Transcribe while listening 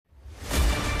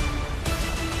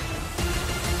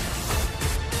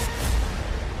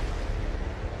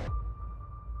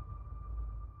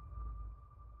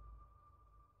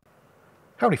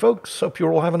Howdy folks, hope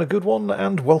you're all having a good one,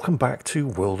 and welcome back to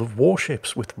World of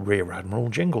Warships with Rear Admiral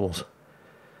Jingles.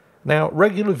 Now,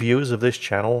 regular viewers of this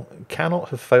channel cannot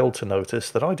have failed to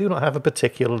notice that I do not have a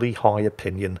particularly high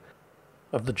opinion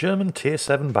of the German Tier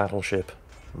 7 battleship,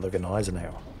 the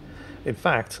Gneisenau. In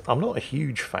fact, I'm not a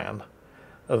huge fan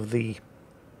of the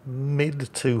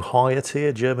mid to higher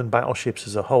tier German battleships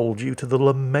as a whole due to the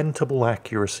lamentable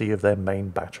accuracy of their main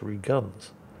battery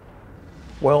guns.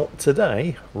 Well,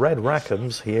 today,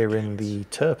 RedRackhams here in the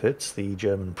Tirpitz, the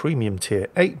German premium tier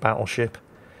 8 battleship,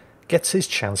 gets his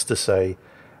chance to say,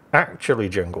 "Actually,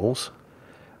 Jingles,"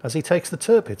 as he takes the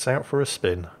Tirpitz out for a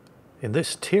spin in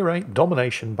this tier 8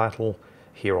 domination battle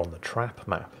here on the Trap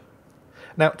map.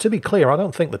 Now, to be clear, I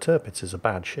don't think the Tirpitz is a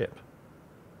bad ship.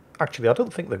 Actually, I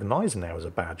don't think the Gneisenau is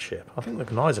a bad ship. I think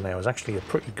the Gneisenau is actually a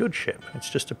pretty good ship. It's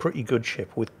just a pretty good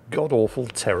ship with god-awful,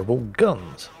 terrible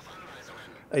guns.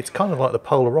 It's kind of like the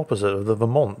polar opposite of the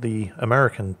Vermont, the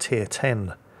American Tier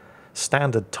 10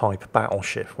 standard type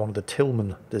battleship, one of the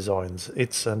Tillman designs.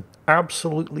 It's an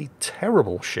absolutely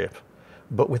terrible ship,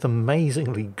 but with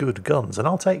amazingly good guns. And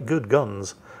I'll take good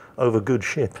guns over good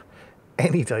ship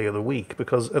any day of the week,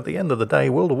 because at the end of the day,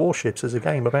 World of Warships is a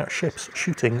game about ships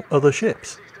shooting other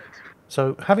ships.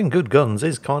 So having good guns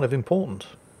is kind of important.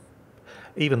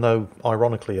 Even though,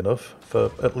 ironically enough,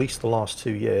 for at least the last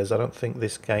 2 years, I don't think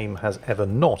this game has ever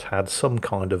not had some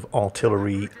kind of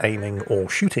artillery aiming or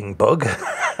shooting bug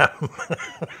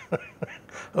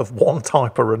of one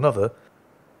type or another.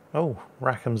 Oh,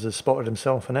 Rackhams has spotted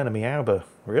himself an enemy Auber.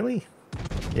 Really?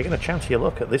 You're going to chance your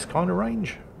luck at this kind of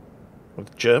range?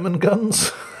 With German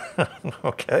guns?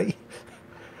 Okay.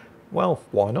 Well,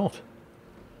 why not?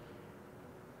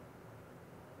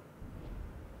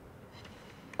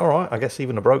 Alright, I guess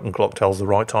even a broken clock tells the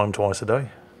right time twice a day.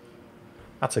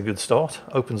 That's a good start.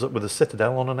 Opens up with a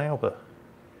Citadel on an Auber.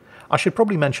 I should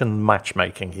probably mention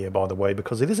matchmaking here, by the way,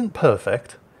 because it isn't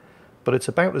perfect, but it's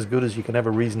about as good as you can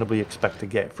ever reasonably expect to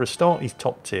get. For a start, he's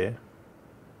top tier.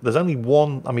 There's only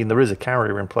one, I mean, there is a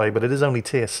carrier in play, but it is only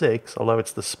tier 6, although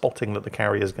it's the spotting that the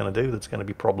carrier is going to do that's going to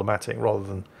be problematic rather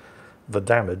than the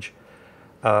damage.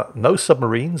 No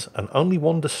submarines, and only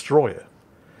one destroyer.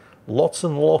 Lots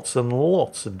and lots and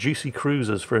lots of juicy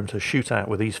cruisers for him to shoot at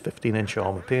with these 15-inch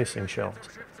armor-piercing shells.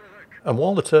 And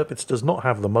while the Tirpitz does not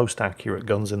have the most accurate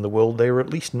guns in the world, they are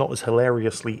at least not as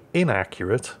hilariously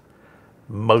inaccurate,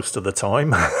 most of the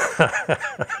time,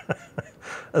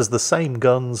 as the same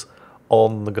guns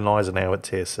on the Gneisenau at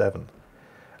tier 7.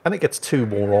 And it gets 2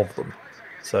 more of them,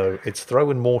 so it's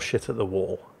throwing more shit at the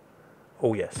wall.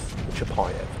 Oh yes, the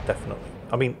Tirpitz, definitely.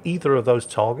 I mean, either of those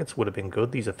targets would have been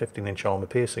good. These are 15-inch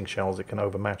armor-piercing shells that can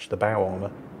overmatch the bow armor.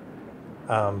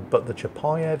 But the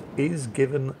Tirpitz is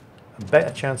given a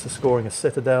better chance of scoring a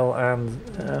Citadel,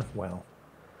 and, well,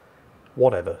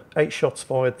 whatever. 8 shots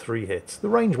fired, 3 hits. The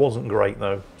range wasn't great,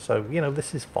 though, so, you know,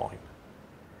 this is fine.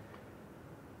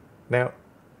 Now,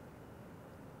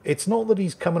 it's not that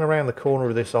he's coming around the corner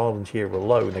of this island here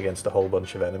alone against a whole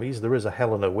bunch of enemies. There is a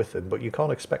Helena with him, but you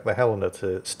can't expect the Helena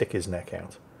to stick his neck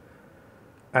out.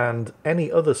 And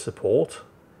any other support,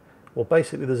 well,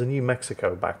 basically there's a New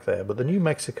Mexico back there, but the New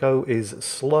Mexico is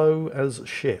slow as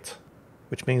shit,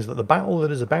 which means that the battle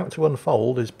that is about to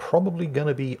unfold is probably going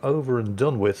to be over and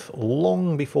done with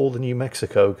long before the New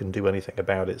Mexico can do anything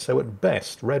about it. So at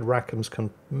best, RedRackhams can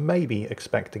maybe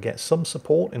expect to get some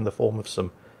support in the form of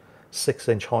some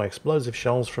 6-inch high explosive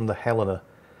shells from the Helena,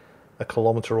 a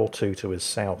kilometre or 2 to his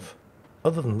south.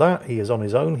 Other than that, he is on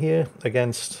his own here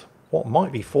against what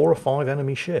might be 4 or 5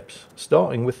 enemy ships,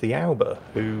 starting with the Auber,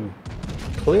 who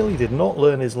clearly did not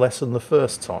learn his lesson the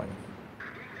first time.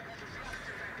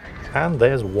 And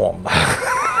there's one.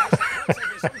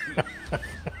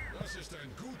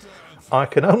 I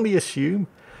can only assume,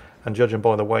 and judging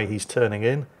by the way he's turning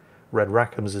in,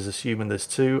 RedRackhams is assuming this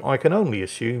too, I can only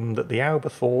assume that the Auber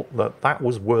thought that that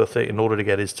was worth it in order to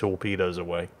get his torpedoes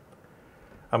away.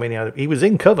 I mean, he was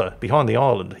in cover behind the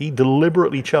island. He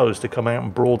deliberately chose to come out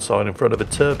and broadside in front of a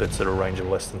Tirpitz at a range of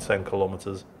less than 10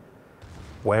 kilometres.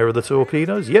 Where are the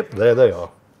torpedoes? Yep, there they are.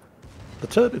 The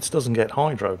Tirpitz doesn't get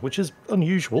hydro, which is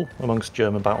unusual amongst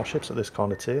German battleships at this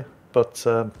kind of tier. But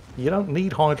you don't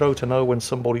need hydro to know when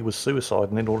somebody was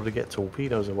suiciding in order to get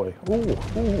torpedoes away. Ooh,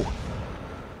 ooh.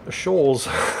 The Shores.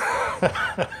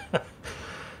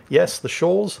 Yes, the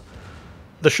Shores.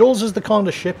 The Shores is the kind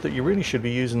of ship that you really should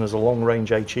be using as a long-range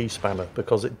HE spanner,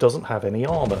 because it doesn't have any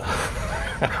armour.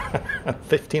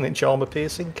 15-inch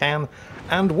armour-piercing can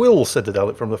and will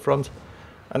Citadel it from the front,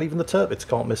 and even the Tirpitz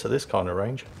can't miss at this kind of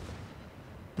range.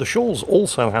 The Shaw's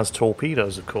also has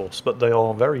torpedoes, of course, but they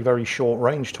are very, very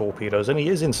short-range torpedoes, and he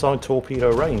is inside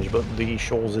torpedo range, but the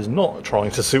Shaw's is not trying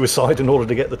to suicide in order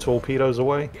to get the torpedoes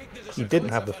away. He didn't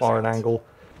have the firing angle.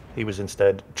 He was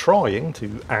instead trying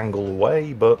to angle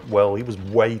away, but, well, he was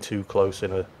way too close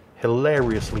in a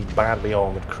hilariously badly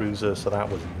armoured cruiser, so that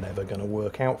was never going to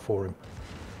work out for him.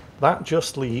 That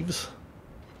just leaves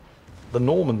the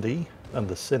Normandy and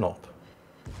the Sinop.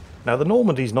 Now, the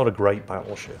Normandy's not a great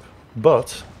battleship,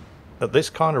 but at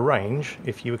this kind of range,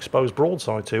 if you expose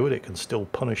broadside to it, it can still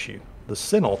punish you. The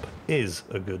Sinop is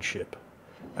a good ship,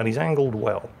 and he's angled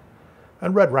well.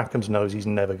 And RedRackhams knows he's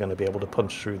never going to be able to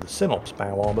punch through the Sinop's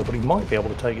bow armour, but he might be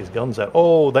able to take his guns out.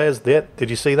 Oh, there's the...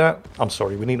 Did you see that? I'm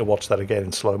sorry, we need to watch that again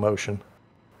in slow motion.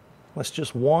 Let's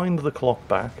just wind the clock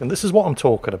back, and this is what I'm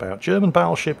talking about. German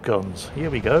battleship guns.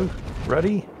 Here we go.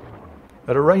 Ready?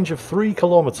 At a range of 3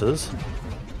 kilometres,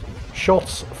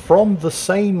 shots from the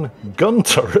same gun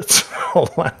turret are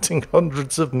landing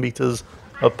hundreds of metres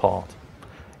apart.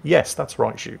 Yes, that's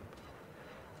right, shoot.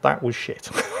 That was shit.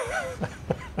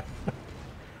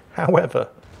 However,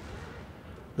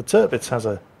 the Tirpitz has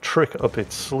a trick up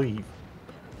its sleeve,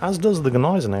 as does the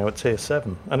Gneisenau at tier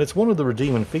 7, and it's one of the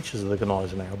redeeming features of the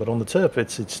Gneisenau, but on the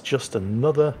Tirpitz it's just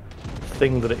another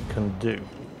thing that it can do.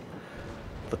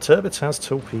 The Tirpitz has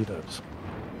torpedoes,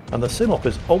 and the Sinop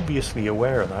is obviously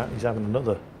aware of that. He's having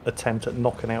another attempt at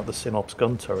knocking out the Sinop's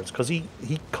gun turrets, because he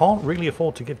can't really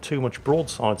afford to give too much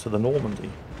broadside to the Normandy.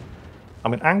 I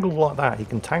mean, angled like that, he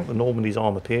can tank the Normandy's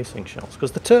armour-piercing shells,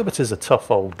 because the Tirpitz is a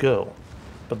tough old girl,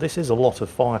 but this is a lot of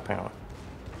firepower.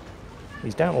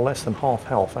 He's down to less than half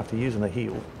health after using a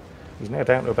heal. He's now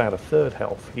down to about a third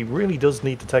health. He really does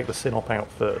need to take the Sinop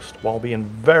out first, while being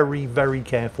very, very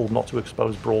careful not to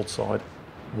expose broadside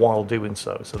while doing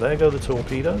so. So there go the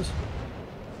torpedoes.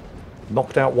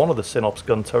 Knocked out one of the Sinop's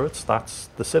gun turrets. That's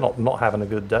the Sinop not having a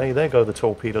good day. There go the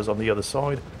torpedoes on the other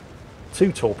side.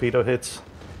 2 torpedo hits.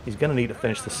 He's going to need to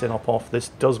finish the Sinop off. This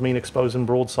does mean exposing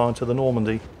broadside to the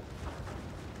Normandy.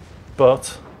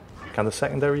 But can the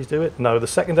secondaries do it? No, the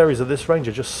secondaries at this range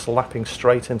are just slapping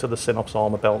straight into the Sinop's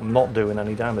armour belt, not doing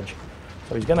any damage.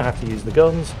 So he's going to have to use the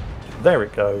guns. There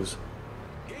it goes.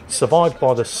 Survived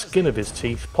by the skin of his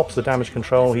teeth. Pops the damage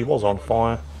control. He was on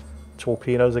fire.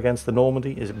 Torpedoes against the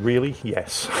Normandy. Is it really?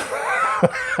 Yes.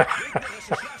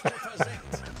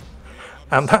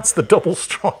 And that's the double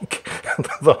strike.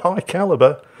 The high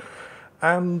caliber.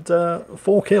 And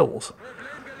 4 kills.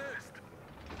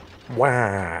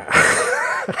 Wow.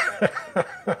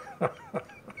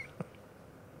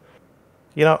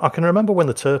 You know, I can remember when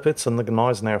the Tirpitz and the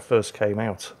Gneisenau first came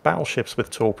out. Battleships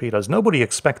with torpedoes. Nobody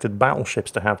expected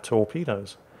battleships to have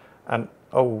torpedoes. And,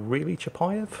 oh, really,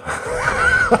 Chapayev?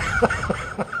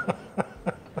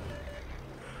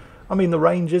 I mean, the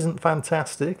range isn't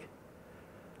fantastic.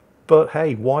 But,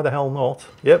 hey, why the hell not?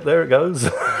 Yep, there it goes.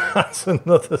 That's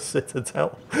another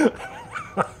Citadel.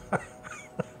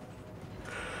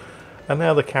 And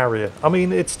now the carrier. I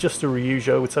mean, it's just a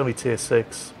Ryujo, it's only tier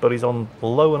 6, but he's on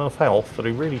low enough health that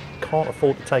he really can't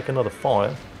afford to take another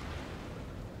fire.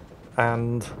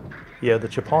 And, yeah, the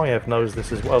Chapayev knows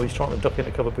this as well. He's trying to duck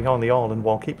into cover behind the island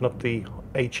while keeping up the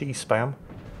HE spam.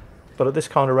 But at this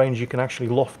kind of range, you can actually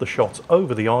loft the shots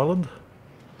over the island.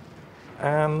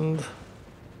 And...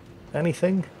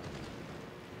 anything?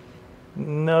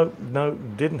 No,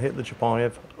 didn't hit the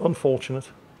Chapayev. Unfortunate.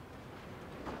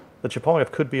 The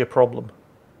Chapayev could be a problem.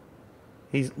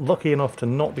 He's lucky enough to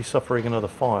not be suffering another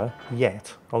fire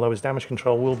yet, although his damage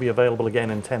control will be available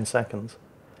again in 10 seconds.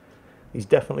 He's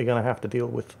definitely going to have to deal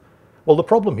with... well, the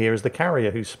problem here is the carrier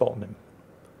who's spotting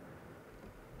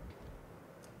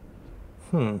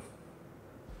him.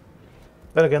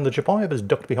 Then again, the Chapayev has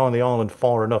ducked behind the island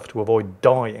far enough to avoid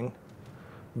dying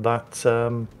that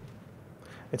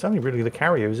it's only really the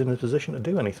carrier who's in a position to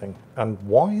do anything. And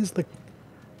why is the...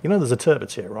 you know there's a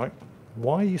Tirpitz here, right?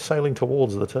 Why are you sailing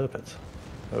towards the Tirpitz?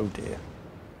 Oh dear.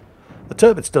 The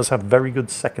Tirpitz does have very good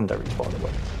secondaries, by the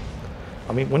way.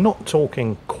 I mean, we're not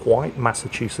talking quite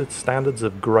Massachusetts standards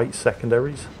of great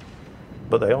secondaries,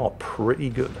 but they are pretty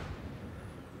good.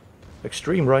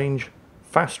 Extreme range,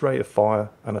 fast rate of fire,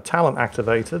 and a talent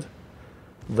activated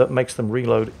that makes them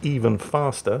reload even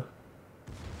faster.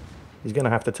 He's going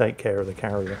to have to take care of the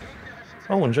carrier.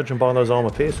 Oh, and judging by those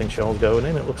armour-piercing shells going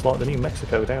in, it looks like the New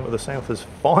Mexico down to the south is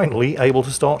finally able to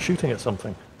start shooting at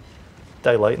something.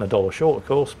 Day late and $1 short, of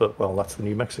course, but, well, that's the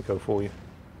New Mexico for you.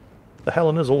 The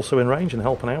Helena's also in range and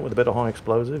helping out with a bit of high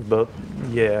explosive, but,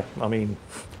 yeah, I mean...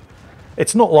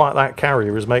 it's not like that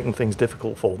carrier is making things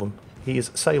difficult for them. He is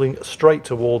sailing straight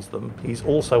towards them. He's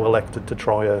also elected to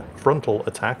try a frontal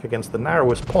attack against the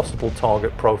narrowest possible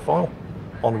target profile.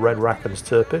 on RedRackhams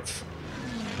Tirpitz.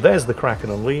 There's the Kraken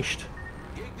unleashed.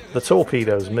 The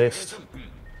torpedoes missed.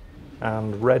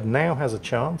 And Red now has a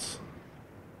chance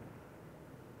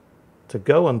to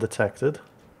go undetected.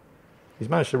 He's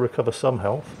managed to recover some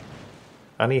health.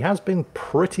 And he has been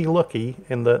pretty lucky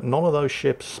in that none of those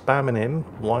ships spamming him,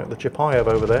 like the Chapayev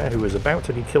over there, who is about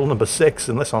to be kill number 6,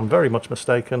 unless I'm very much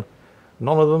mistaken,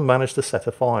 none of them managed to set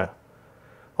a fire.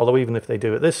 Although even if they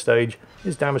do at this stage,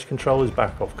 his damage control is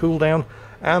back off cooldown,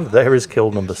 and there is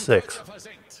kill number 6.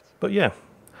 But yeah,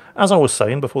 as I was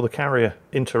saying before the carrier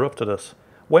interrupted us,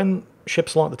 when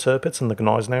ships like the Tirpitz and the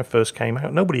Gneisenau first came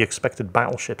out, nobody expected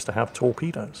battleships to have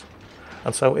torpedoes.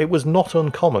 And so it was not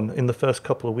uncommon in the first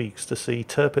couple of weeks to see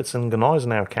Tirpitz and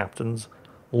Gneisenau captains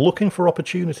looking for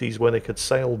opportunities where they could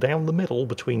sail down the middle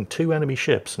between two enemy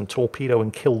ships and torpedo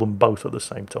and kill them both at the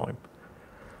same time.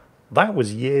 That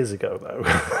was years ago, though.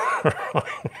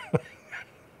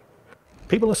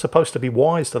 People are supposed to be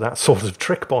wise to that sort of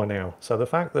trick by now, so the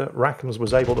fact that Rackhams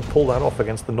was able to pull that off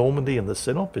against the Normandy and the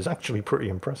Sinop is actually pretty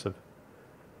impressive.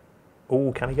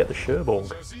 Oh, can he get the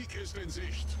Cherbourg?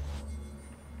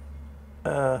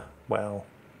 Well,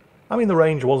 I mean, the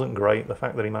range wasn't great. The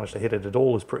fact that he managed to hit it at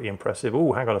all is pretty impressive.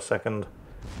 Oh, hang on a second.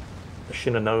 The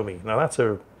Shinanomi. Now that's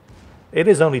it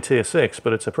is only tier 6,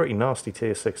 but it's a pretty nasty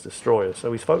tier 6 destroyer,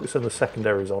 so he's focusing the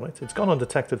secondaries on it. It's gone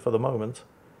undetected for the moment,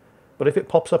 but if it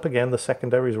pops up again, the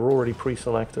secondaries are already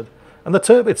pre-selected. And the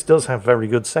Tirpitz does have very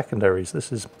good secondaries.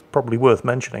 This is probably worth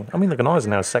mentioning. I mean, the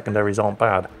Gneisenau's secondaries aren't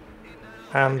bad.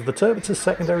 And the Tirpitz's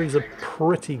secondaries are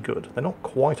pretty good. They're not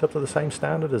quite up to the same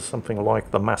standard as something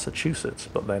like the Massachusetts,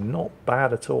 but they're not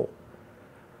bad at all.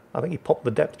 I think he popped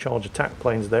the depth charge attack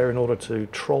planes there in order to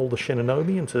troll the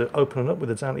Shinanomi into opening up with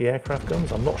its anti-aircraft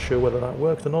guns. I'm not sure whether that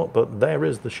worked or not, but there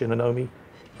is the Shinanomi.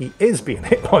 He is being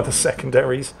hit by the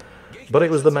secondaries, but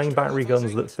it was the main battery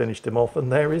guns that finished him off,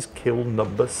 and there is kill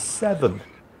number 7.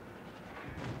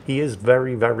 He is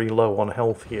very, very low on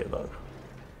health here, though.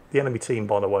 The enemy team,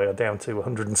 by the way, are down to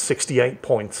 168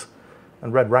 points,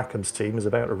 and RedRackhams' team is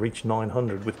about to reach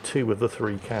 900 with 2 of the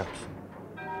 3 caps.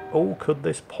 Oh, could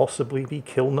this possibly be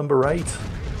kill number 8?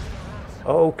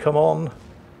 Oh, come on.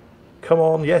 Come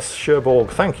on, yes,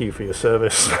 Cherbourg, thank you for your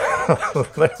service.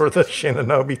 There are the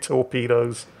Shinanomi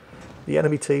torpedoes. The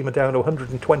enemy team are down to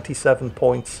 127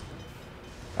 points.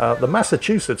 The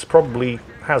Massachusetts probably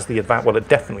has the advantage. Well, it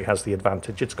definitely has the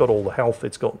advantage. It's got all the health,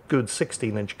 it's got good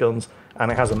 16-inch guns,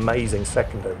 and it has amazing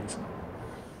secondaries.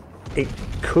 It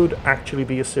could actually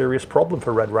be a serious problem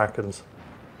for RedRackhams.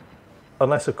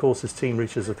 Unless, of course, his team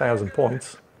reaches 1,000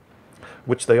 points,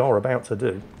 which they are about to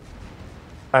do.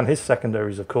 And his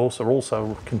secondaries, of course, are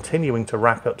also continuing to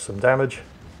rack up some damage.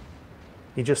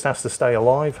 He just has to stay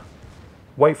alive,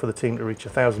 wait for the team to reach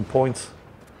 1,000 points,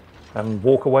 and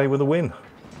walk away with a win.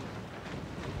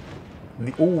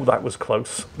 Oh, that was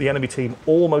close. The enemy team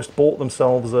almost bought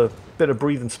themselves a bit of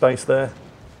breathing space there.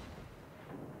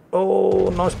 Oh,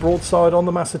 nice broadside on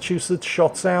the Massachusetts,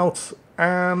 shots out,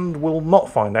 and we'll not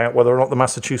find out whether or not the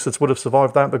Massachusetts would have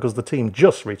survived that because the team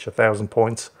just reached 1,000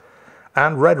 points.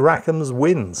 And RedRackhams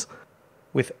wins.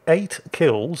 With 8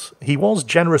 kills, he was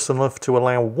generous enough to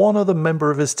allow one other member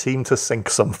of his team to sink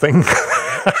something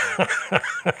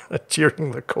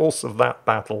during the course of that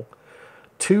battle.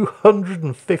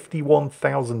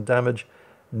 251,000 damage,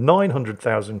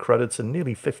 900,000 credits, and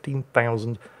nearly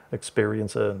 15,000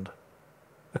 experience earned.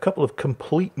 A couple of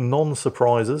complete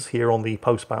non-surprises here on the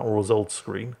post-battle results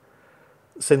screen.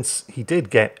 Since he did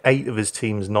get 8 of his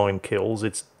team's 9 kills,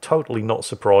 it's totally not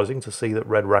surprising to see that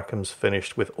RedRackhams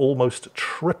finished with almost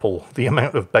triple the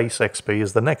amount of base XP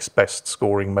as the next best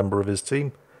scoring member of his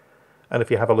team. And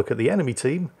if you have a look at the enemy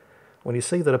team, when you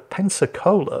see that a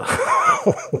Pensacola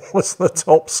was the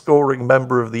top scoring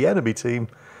member of the enemy team,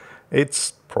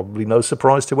 it's probably no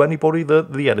surprise to anybody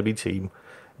that the enemy team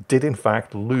did in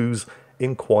fact lose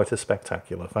in quite a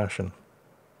spectacular fashion.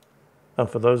 And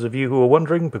for those of you who are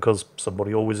wondering, because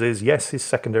somebody always is, yes, his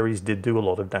secondaries did do a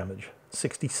lot of damage.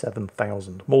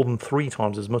 67,000, more than 3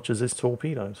 times as much as his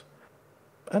torpedoes.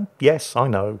 And yes, I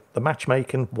know, the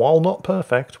matchmaking, while not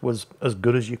perfect, was as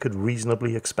good as you could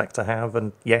reasonably expect to have,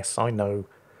 and yes, I know,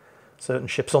 certain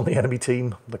ships on the enemy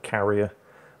team, the Carrier,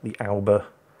 the Alba,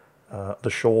 the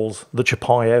Shawls, the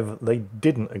Chapayev, they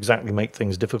didn't exactly make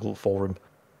things difficult for him.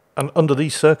 And under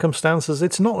these circumstances,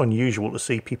 it's not unusual to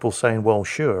see people saying, well,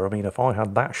 sure, I mean, if I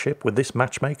had that ship with this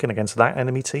matchmaking against that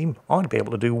enemy team, I'd be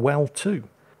able to do well too.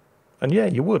 And yeah,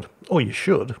 you would, or you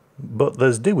should, but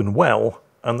there's doing well,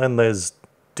 and then there's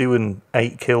doing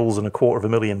 8 kills and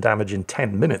 250,000 damage in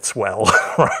 10 minutes well,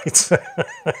 right?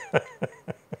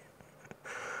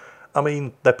 I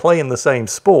mean, they're playing the same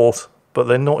sport, but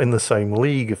they're not in the same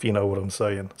league, if you know what I'm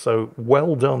saying. So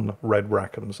well done,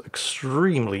 RedRackhams.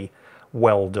 Extremely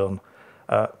well done.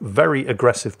 Very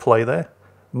aggressive play there,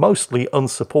 mostly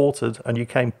unsupported, and you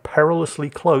came perilously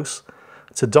close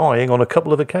to dying on a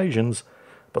couple of occasions.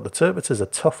 But the Tirpitz is a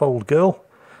tough old girl,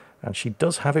 and she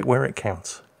does have it where it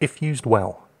counts, if used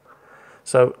well.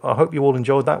 So I hope you all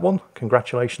enjoyed that one.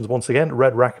 Congratulations once again,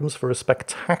 RedRackhams, for a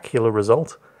spectacular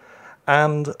result.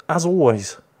 And as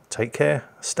always, take care,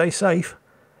 stay safe,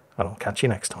 and I'll catch you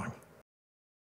next time.